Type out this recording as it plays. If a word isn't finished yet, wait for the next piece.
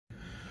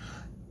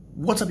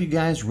What's up, you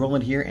guys?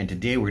 Roland here, and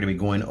today we're going to be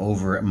going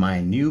over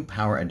my new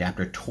power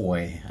adapter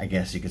toy, I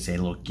guess you could say, a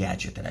little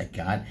gadget that I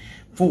got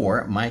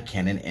for my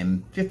Canon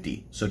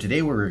M50. So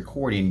today we're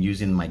recording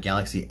using my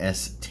Galaxy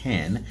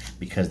S10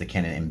 because the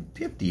Canon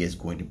M50 is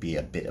going to be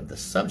a bit of the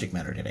subject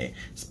matter today,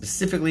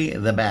 specifically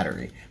the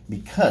battery,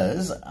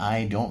 because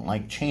I don't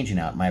like changing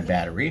out my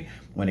battery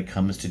when it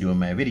comes to doing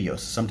my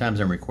videos.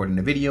 Sometimes I'm recording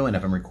a video, and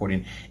if I'm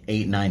recording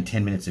 8, 9,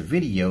 10 minutes of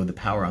video, the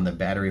power on the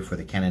battery for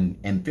the Canon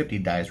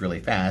M50 dies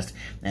really fast,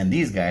 and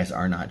these guys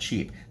are not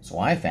cheap. So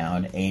I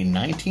found a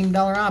 $19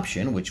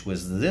 option, which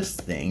was this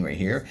thing right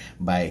here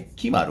by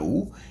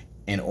Kimaru,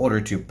 in order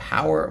to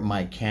power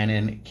my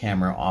Canon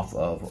camera off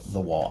of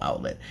the wall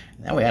outlet.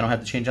 That way I don't have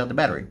to change out the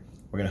battery.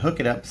 We're gonna hook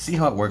it up, see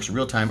how it works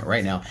real time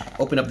right now,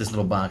 open up this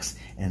little box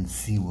and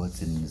see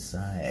what's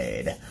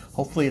inside.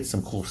 Hopefully it's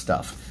some cool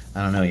stuff.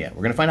 I don't know yet.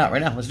 We're gonna find out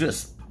right now. Let's do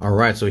this. All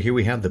right, so here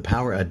we have the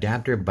power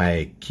adapter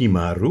by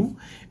Kimaru,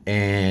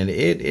 and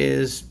it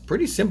is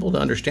pretty simple to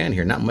understand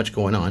here. Not much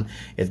going on.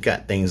 It's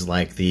got things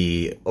like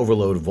the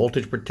overload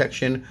voltage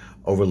protection,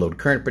 overload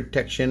current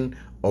protection,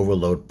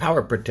 overload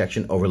power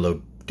protection,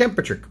 overload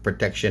temperature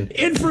protection,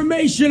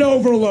 information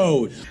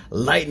overload,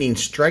 lightning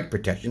strike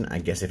protection. I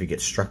guess if you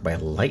get struck by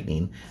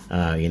lightning,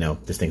 you know,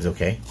 this thing's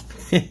okay.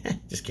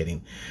 Just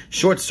kidding.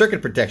 Short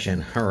circuit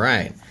protection. All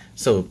right.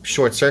 So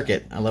short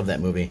circuit. I love that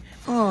movie.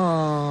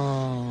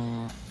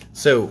 Aww.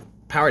 So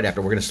power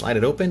adapter, we're going to slide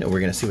it open and we're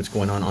going to see what's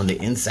going on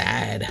the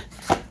inside.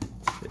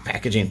 The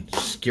packaging,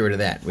 just get rid of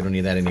that. We don't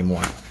need that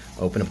anymore.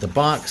 Open up the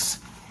box,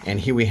 and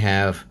here we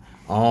have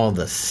all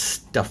the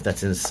stuff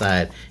that's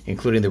inside,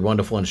 including the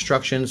wonderful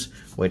instructions,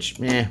 which,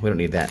 we don't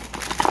need that.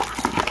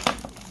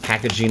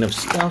 Packaging of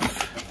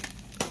stuff.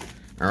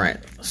 All right,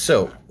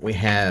 so we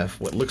have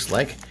what looks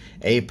like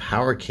a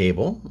power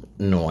cable,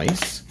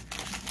 noise.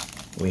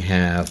 We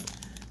have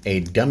a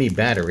dummy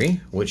battery,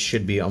 which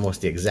should be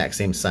almost the exact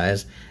same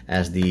size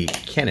as the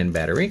Canon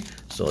battery.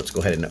 So let's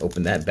go ahead and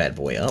open that bad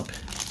boy up.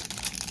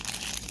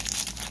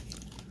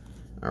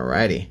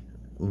 Alrighty,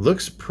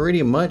 looks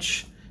pretty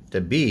much to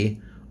be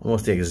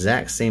almost the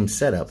exact same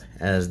setup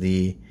as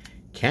the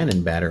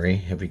Canon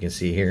battery, if you can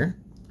see here.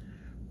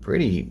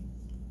 Pretty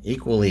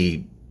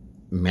equally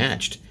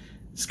matched.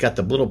 It's got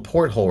the little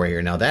porthole right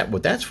here. Now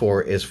what that's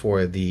for is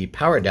for the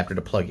power adapter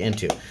to plug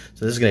into.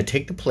 So this is going to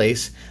take the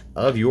place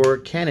of your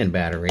Canon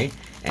battery,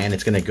 and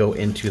it's going to go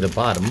into the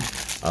bottom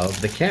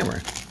of the camera.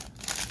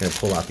 I'm going to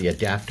pull out the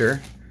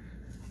adapter.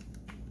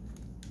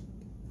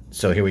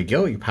 So here we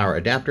go, your power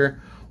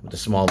adapter with a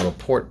small little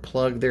port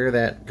plug there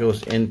that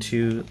goes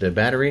into the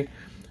battery.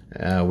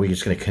 We're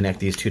just going to connect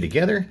these two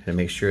together to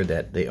make sure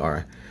that they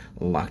are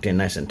locked in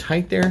nice and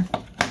tight there.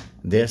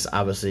 This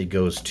obviously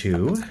goes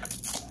to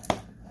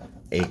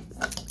a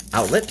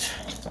outlet.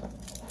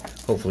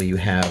 Hopefully you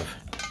have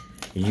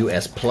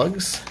US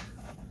plugs.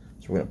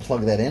 So we're going to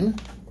plug that in.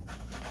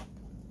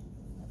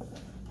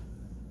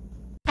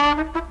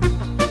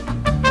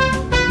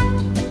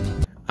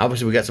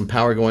 Obviously we got some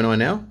power going on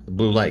now. The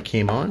blue light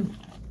came on.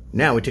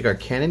 Now we take our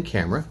Canon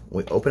camera,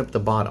 we open up the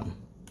bottom.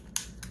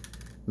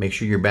 Make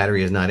sure your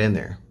battery is not in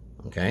there,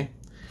 okay?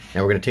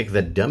 Now we're going to take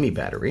the dummy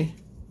battery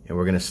and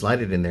we're going to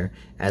slide it in there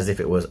as if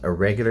it was a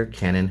regular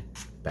Canon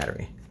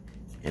battery.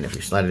 And if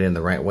we slide it in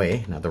the right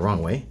way, not the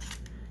wrong way,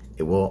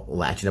 it will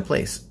latch into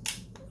place.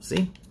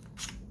 See?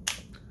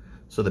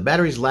 So the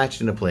battery's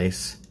latched into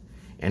place,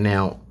 and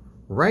now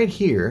right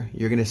here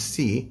you're going to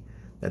see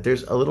that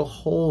there's a little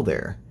hole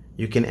there.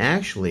 You can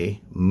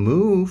actually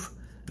move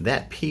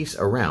that piece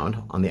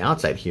around on the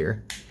outside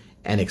here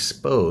and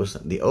expose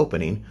the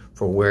opening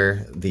for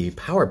where the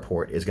power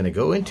port is going to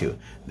go into.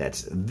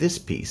 That's this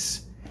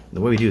piece. The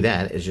way we do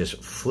that is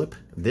just flip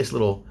this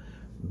little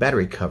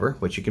battery cover,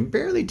 which you can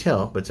barely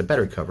tell, but it's a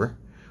battery cover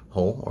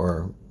hole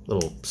or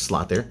little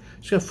slot there.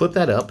 Just going to flip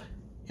that up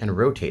and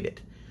rotate it.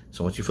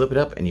 So once you flip it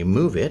up and you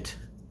move it,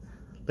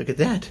 look at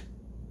that.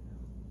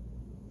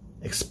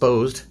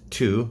 Exposed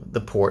to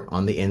the port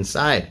on the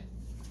inside.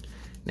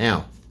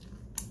 Now,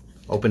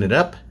 open it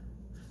up,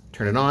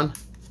 turn it on.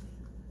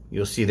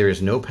 You'll see there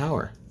is no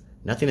power.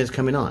 Nothing is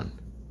coming on,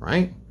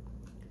 right?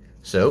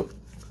 So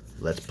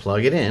let's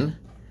plug it in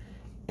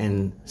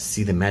and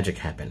see the magic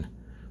happen.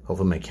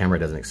 Hopefully my camera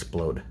doesn't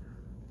explode.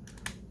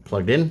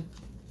 Plugged in.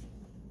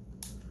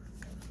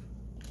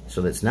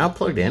 So that's now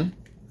plugged in.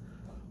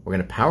 We're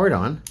going to power it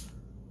on,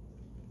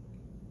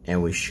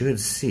 and we should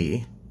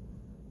see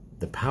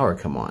the power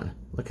come on.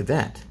 Look at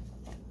that.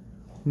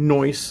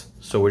 Nice.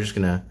 So we're just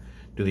going to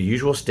do the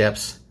usual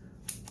steps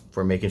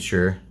for making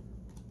sure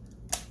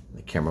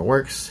the camera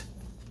works,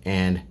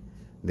 and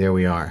there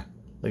we are.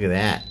 Look at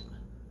that.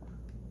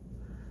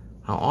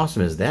 How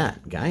awesome is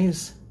that,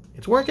 guys?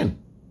 It's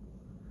working.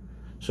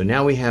 So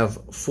now we have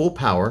full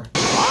power,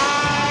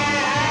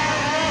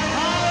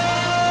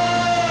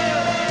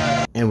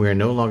 and we are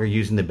no longer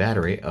using the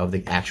battery of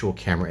the actual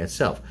camera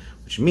itself,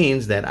 which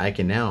means that I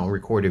can now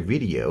record a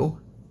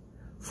video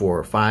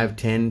for 5,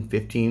 10,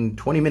 15,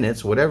 20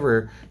 minutes,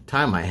 whatever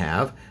time I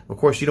have. Of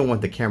course, you don't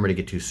want the camera to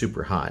get too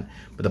super hot.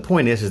 But the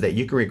point is that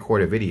you can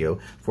record a video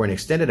for an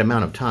extended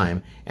amount of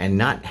time and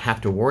not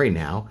have to worry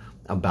now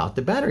about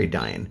the battery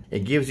dying.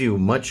 It gives you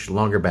much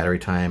longer battery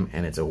time,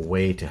 and it's a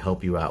way to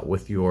help you out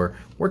with your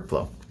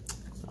workflow.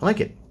 I like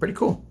it. Pretty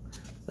cool.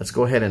 Let's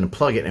go ahead and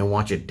unplug it and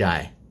watch it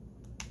die.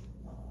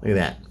 Look at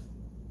that.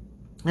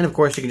 And of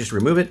course, you can just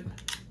remove it,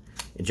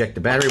 eject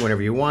the battery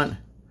whenever you want,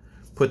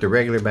 put the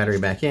regular battery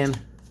back in.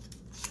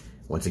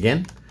 Once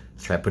again,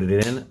 try putting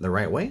it in the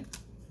right way.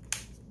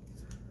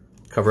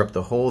 Cover up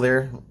the hole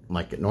there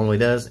like it normally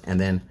does, and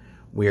then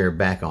we are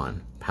back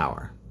on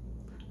power,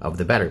 of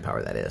the battery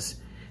power, that is.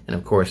 And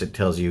of course, it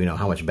tells you,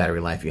 how much battery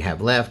life you have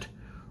left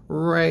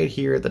right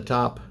here at the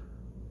top.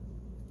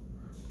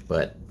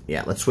 But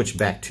yeah, let's switch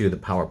back to the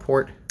power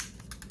port,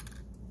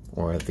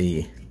 or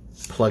the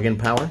plug-in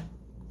power.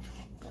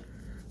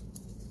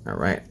 All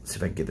right, let's see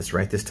if I can get this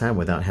right this time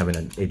without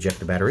having to eject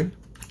the battery.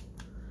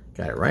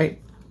 Got it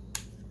right.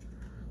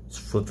 Let's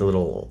flip the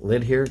little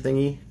lid here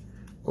thingy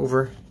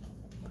over,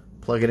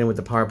 plug it in with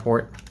the power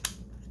port.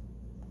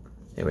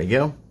 There we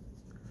go.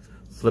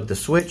 Flip the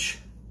switch.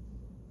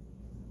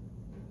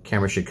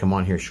 Camera should come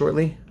on here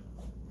shortly.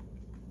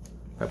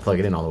 If I plug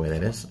it in all the way,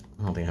 that is.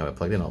 I don't think I have it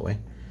plugged in all the way.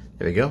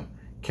 There we go.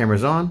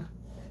 Camera's on,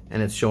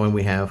 and it's showing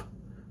we have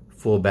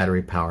full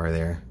battery power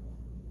there.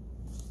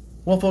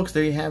 Well, folks,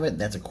 there you have it.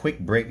 That's a quick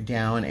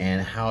breakdown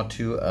and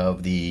how-to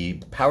of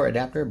the power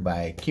adapter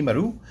by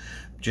Kimaru.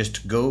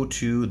 Just go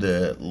to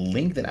the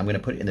link that I'm going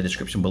to put in the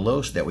description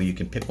below, so that way you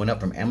can pick one up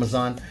from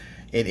Amazon.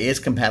 It is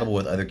compatible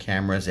with other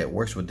cameras. It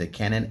works with the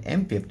Canon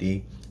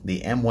M50,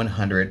 the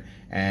M100,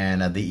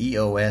 and the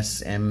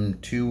EOS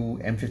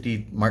M2,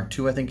 M50 Mark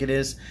II, I think it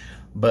is.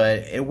 But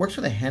it works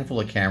with a handful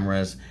of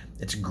cameras.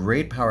 It's a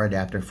great power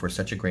adapter for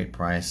such a great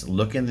price.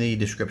 Look in the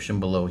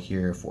description below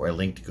here for a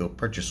link to go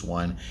purchase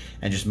one,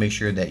 and just make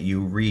sure that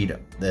you read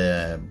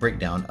the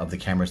breakdown of the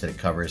cameras that it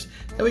covers,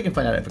 that we can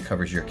find out if it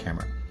covers your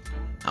camera.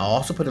 I'll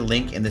also put a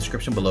link in the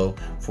description below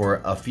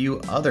for a few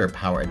other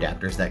power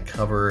adapters that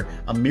cover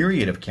a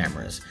myriad of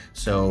cameras.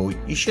 So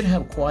you should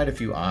have quite a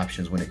few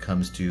options when it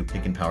comes to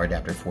picking power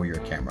adapter for your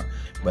camera.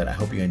 But I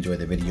hope you enjoyed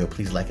the video.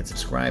 Please like and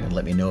subscribe, and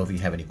let me know if you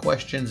have any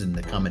questions in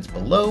the comments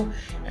below.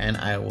 And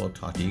I will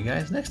talk to you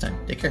guys next time.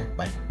 Take care.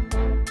 Bye.